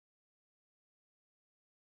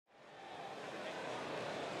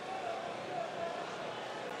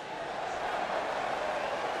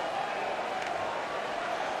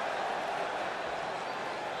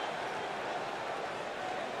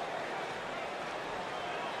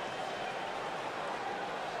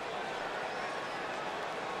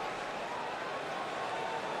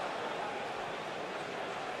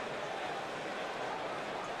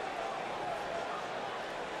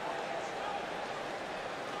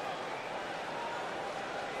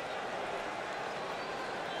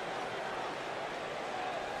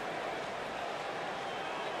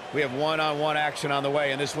We have one-on-one action on the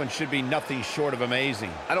way, and this one should be nothing short of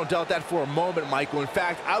amazing. I don't doubt that for a moment, Michael. In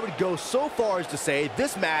fact, I would go so far as to say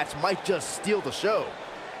this match might just steal the show.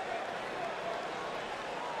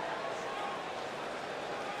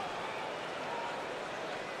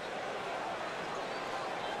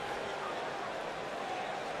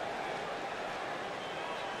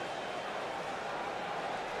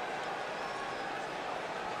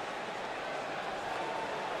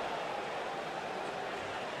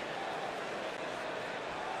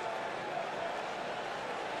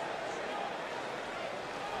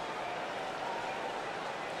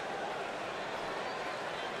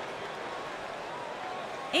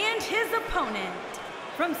 And his opponent,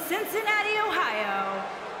 from Cincinnati, Ohio,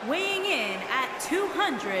 weighing in at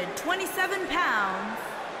 227 pounds,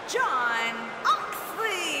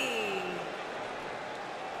 Moxley.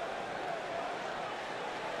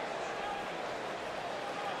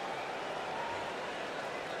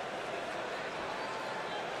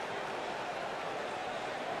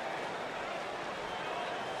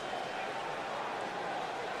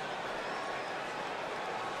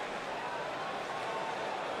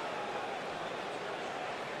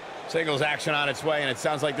 Singles action on its way, and it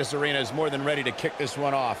sounds like this arena is more than ready to kick this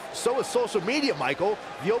one off. So is social media, Michael.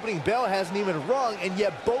 The opening bell hasn't even rung, and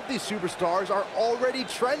yet both these superstars are already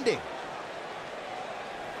trending.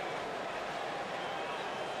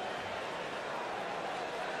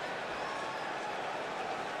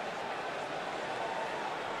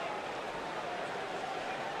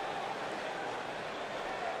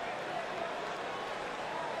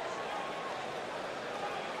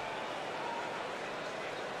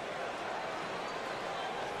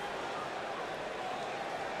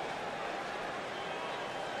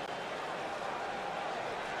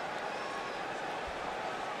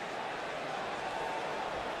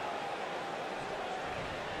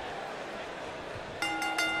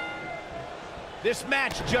 This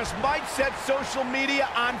match just might set social media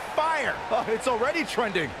on fire. Oh, it's already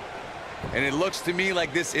trending. And it looks to me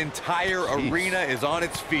like this entire arena is on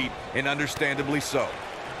its feet, and understandably so.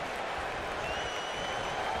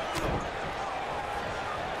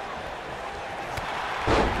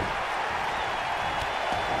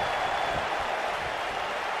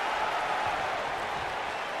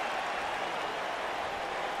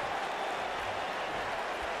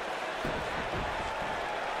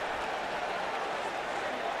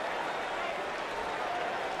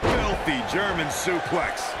 German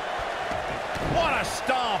suplex. What a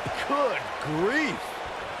stomp. Good grief.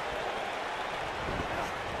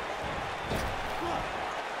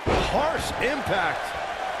 Harsh impact.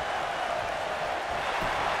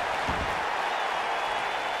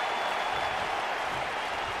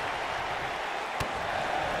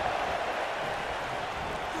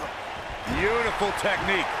 Beautiful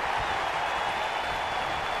technique.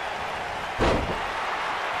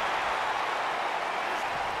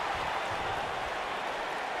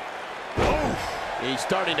 He's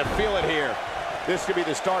starting to feel it here. This could be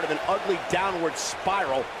the start of an ugly downward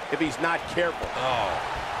spiral if he's not careful. Oh.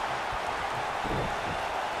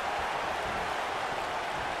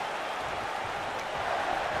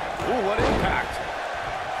 Ooh, what impact.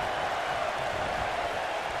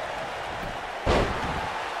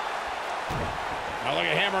 Now look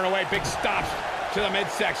at hammering away, big stops to the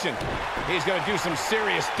midsection. He's going to do some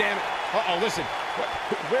serious damage. Uh-oh, listen.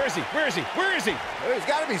 Where is he? Where is he? Where is he? Well, he's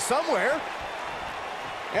got to be somewhere.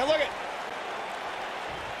 And look at...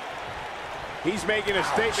 He's making a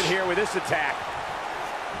statement here with this attack.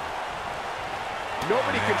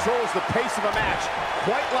 Nobody controls the pace of a match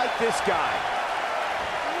quite like this guy.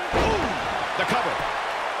 Ooh, the cover.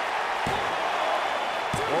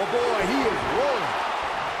 Oh boy, he is rolling.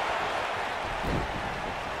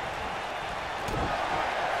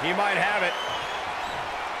 He might have it.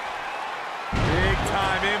 Big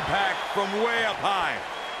time impact from way up high.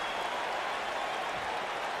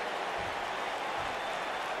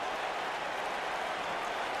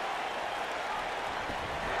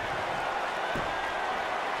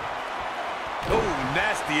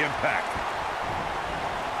 Nasty impact.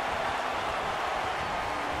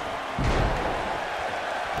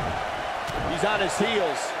 He's on his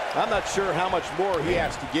heels. I'm not sure how much more he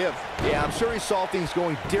has to give. Yeah, I'm sure he saw things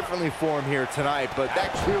going differently for him here tonight, but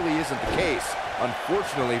that clearly isn't the case,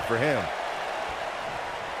 unfortunately for him.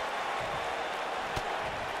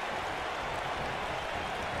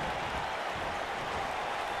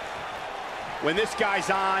 When this guy's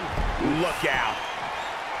on, look out.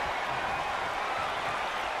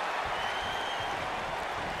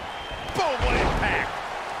 Boom, what impact.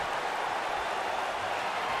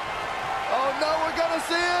 Oh no, we're gonna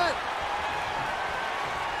see it.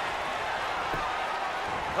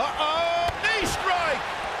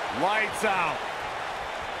 Lights out.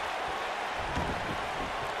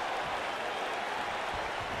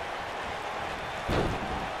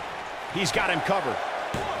 He's got him covered.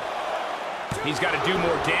 He's got to do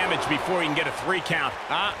more damage before he can get a 3 count.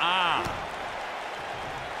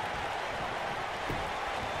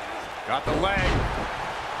 Got the leg.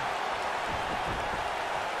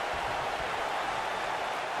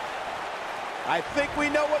 I think we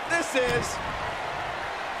know what this is.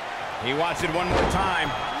 He wants it one more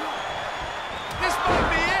time. This might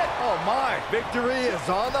be it. Oh my, victory is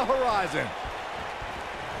on the horizon.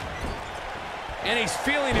 And he's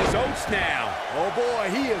feeling his oats now. Oh boy,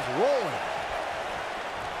 he is rolling.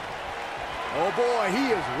 Oh boy, he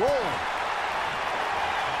is rolling.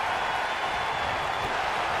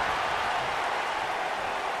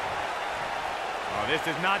 Oh, this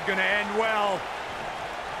is not going to end well.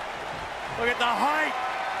 Look at the height.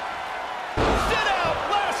 Sit out,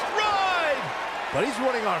 last ride. But he's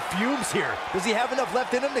running on fumes here. Does he have enough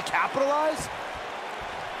left in him to capitalize?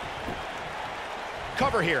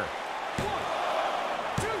 Cover here.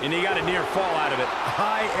 And he got a near fall out of it.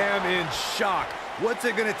 I am in shock. What's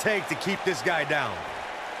it going to take to keep this guy down?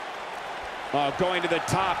 Going to the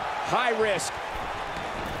top, high risk.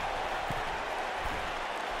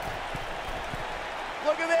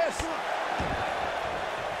 Look at this.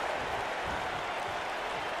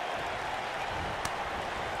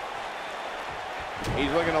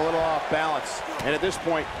 He's looking a little off balance. And at this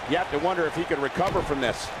point, you have to wonder if he could recover from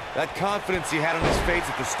this. That confidence he had on his face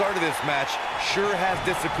at the start of this match sure has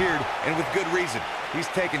disappeared, and with good reason. He's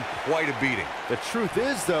taken quite a beating. The truth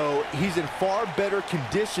is, though, he's in far better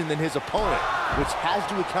condition than his opponent, which has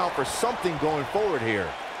to account for something going forward here.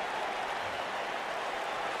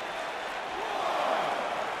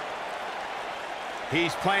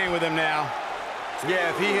 He's playing with him now. Yeah,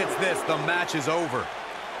 if he hits this, the match is over.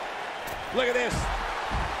 Look at this.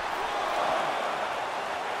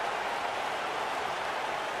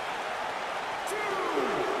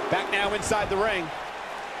 Back now inside the ring.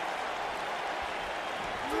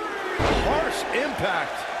 Harsh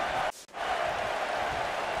impact.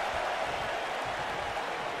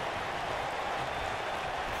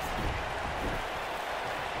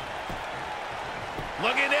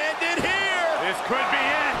 Look at it here. This could be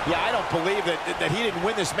it. Yeah, I don't believe that he didn't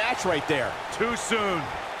win this match right there. Too soon.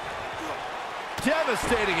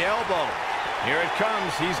 Devastating elbow. Here it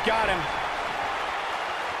comes. He's got him.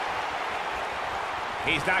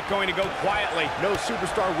 He's not going to go quietly. No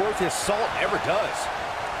superstar worth his salt ever does.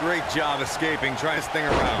 Great job escaping, trying to sting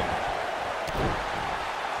around.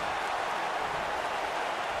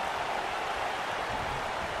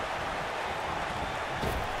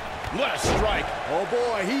 What a strike. Oh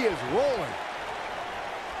boy, he is rolling.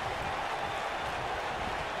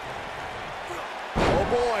 Oh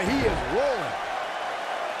boy, he is rolling.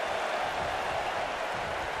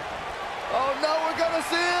 Oh no, we're gonna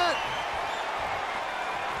see it.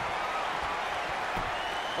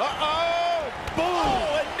 Uh-oh! Boom!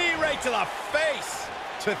 Oh, a knee right to the face.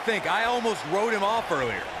 To think, I almost wrote him off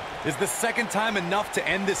earlier. Is the second time enough to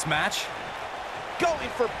end this match? Going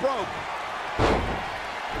for broke.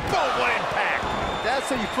 Boom, what impact. That's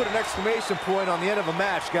how you put an exclamation point on the end of a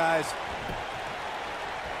match, guys.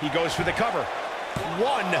 He goes for the cover.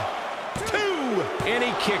 1, 2, and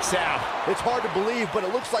he kicks out. It's hard to believe, but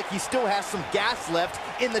it looks like he still has some gas left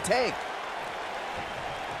in the tank.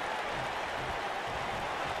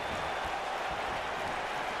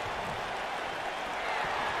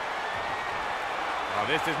 Oh,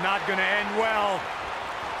 this is not going to end well.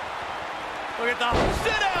 Look at the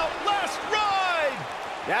sit out, last ride.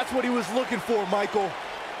 That's what he was looking for, Michael.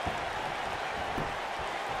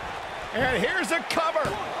 And here's a cover.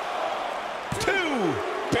 2.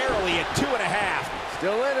 Barely at 2.5.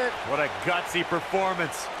 Still in it. What a gutsy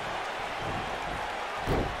performance.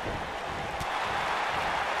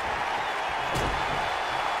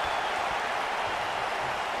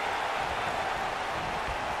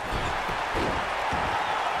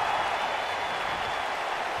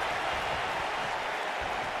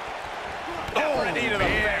 Oh, a knee to the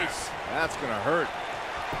face. That's gonna hurt.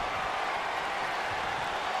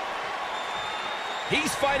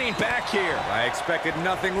 He's fighting back here. I expected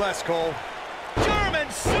nothing less, Cole. German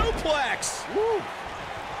suplex. Woo.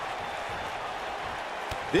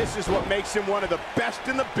 This is what makes him one of the best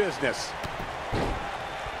in the business.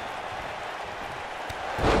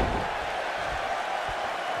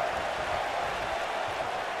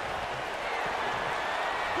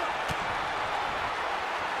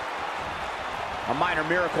 A minor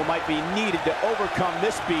miracle might be needed to overcome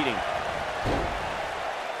this beating.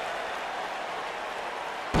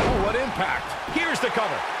 Oh, what impact. Here's the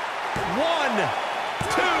cover. 1, 2.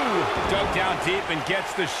 Dug down deep and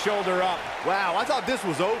gets the shoulder up. Wow, I thought this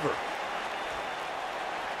was over.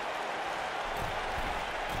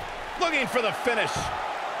 Looking for the finish.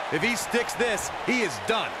 If he sticks this, he is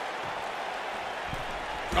done.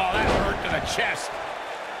 Oh, that hurt to the chest.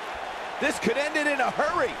 This could end it in a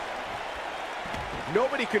hurry.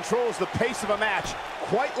 Nobody controls the pace of a match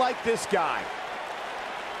quite like this guy.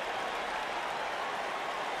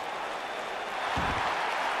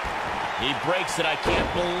 He breaks it. I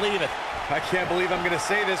can't believe it. I can't believe I'm going to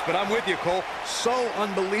say this, but I'm with you, Cole. So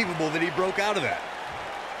unbelievable that he broke out of that.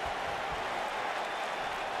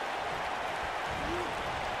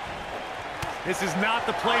 This is not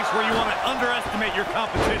the place where you want to underestimate your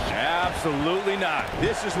competition. Absolutely not.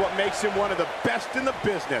 This is what makes him one of the best in the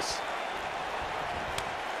business.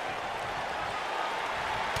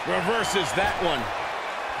 Reverses that one.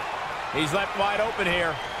 He's left wide open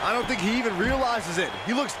here. I don't think he even realizes it.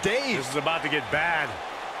 He looks dazed. This is about to get bad.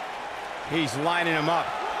 He's lining him up.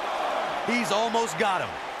 He's almost got him.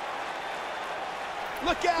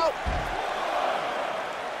 Look out!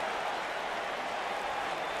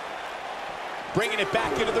 Bringing it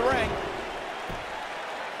back into the ring.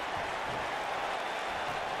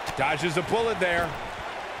 Dodges a bullet there.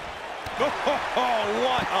 Oh,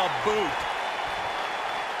 what a boot.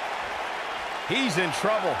 He's in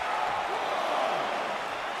trouble.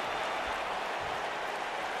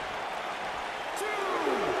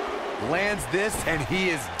 Lands this, and he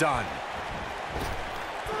is done.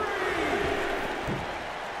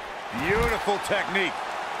 Beautiful technique.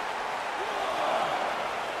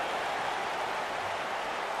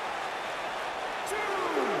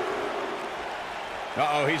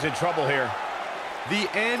 Uh-oh, he's in trouble here. The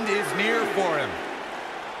end is near for him.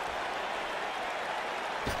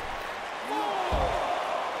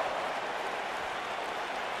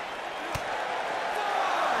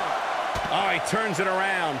 Oh, he turns it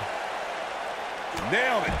around.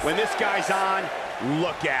 Nailed it. When this guy's on,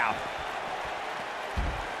 look out.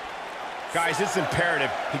 Guys, it's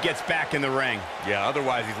imperative he gets back in the ring. Yeah,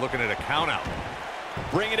 otherwise he's looking at a count out.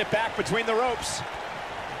 Bringing it back between the ropes.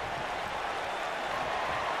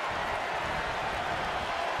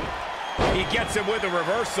 He gets him with a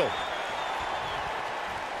reversal.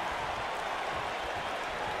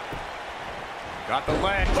 Got the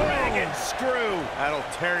leg. Dragon screw. That'll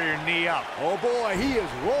tear your knee up. Oh boy, he is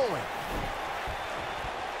rolling.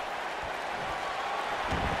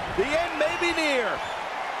 The end may be near.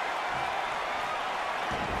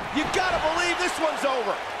 You gotta believe this one's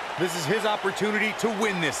over. This is his opportunity to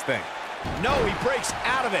win this thing. No, he breaks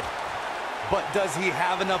out of it. But does he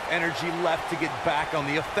have enough energy left to get back on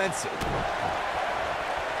the offensive?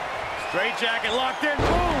 Straight jacket locked in.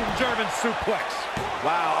 Boom! German suplex.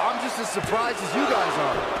 Wow, I'm just as surprised as you guys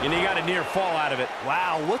are. And he got a near fall out of it.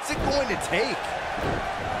 Wow, what's it going to take?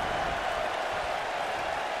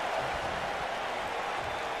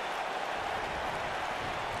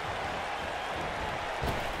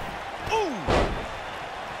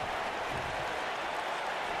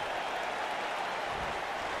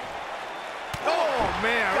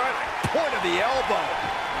 Man, right point of the elbow.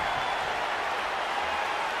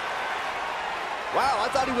 Wow, I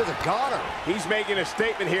thought he was a goner. He's making a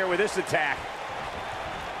statement here with this attack.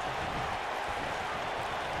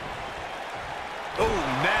 Oh,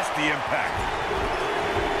 nasty impact.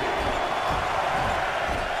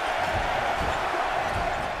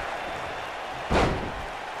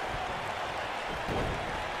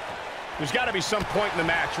 There's got to be some point in the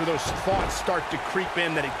match where those thoughts start to creep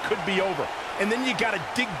in that it could be over. And then you got to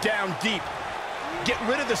dig down deep, get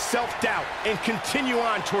rid of the self-doubt, and continue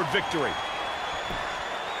on toward victory.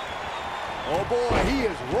 Oh boy, he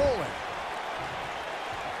is rolling.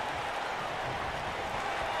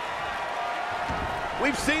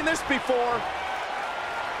 We've seen this before.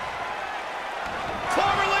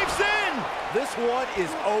 Cloverleaf's in. This one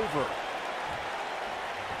is over.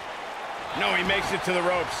 No, he makes it to the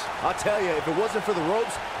ropes. I'll tell you, if it wasn't for the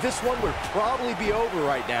ropes, this one would probably be over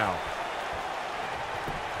right now.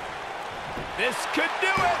 This could do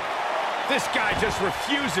it. This guy just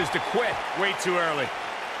refuses to quit. Way too early.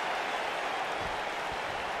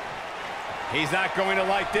 He's not going to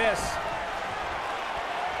like this.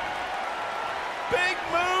 Big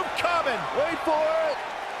move coming. Wait for it.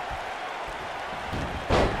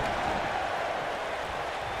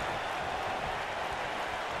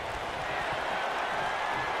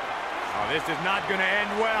 Oh, this is not going to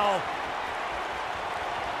end well.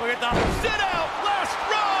 Look at the Sit out. Last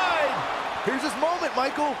ride. Here's his moment,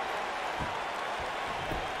 Michael.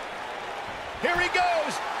 Here he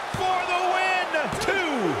goes for the win.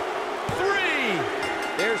 2,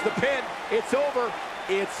 3. There's the pin. It's over.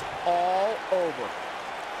 It's all over.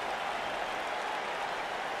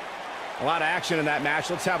 A lot of action in that match.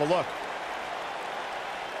 Let's have a look.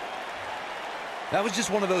 That was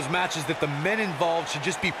just one of those matches that the men involved should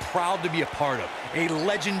just be proud to be a part of. A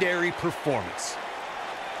legendary performance.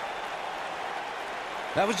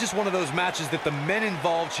 That was just one of those matches that the men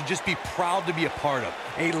involved should just be proud to be a part of.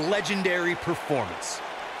 A legendary performance.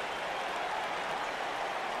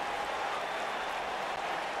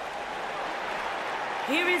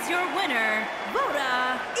 Here is your winner,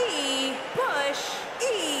 Ibushi.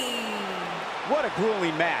 What a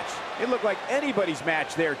grueling match. It looked like anybody's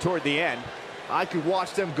match there toward the end. I could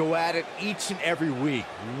watch them go at it each and every week.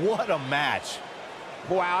 What a match.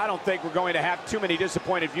 Wow, I don't think we're going to have too many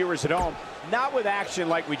disappointed viewers at home. Not with action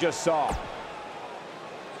like we just saw.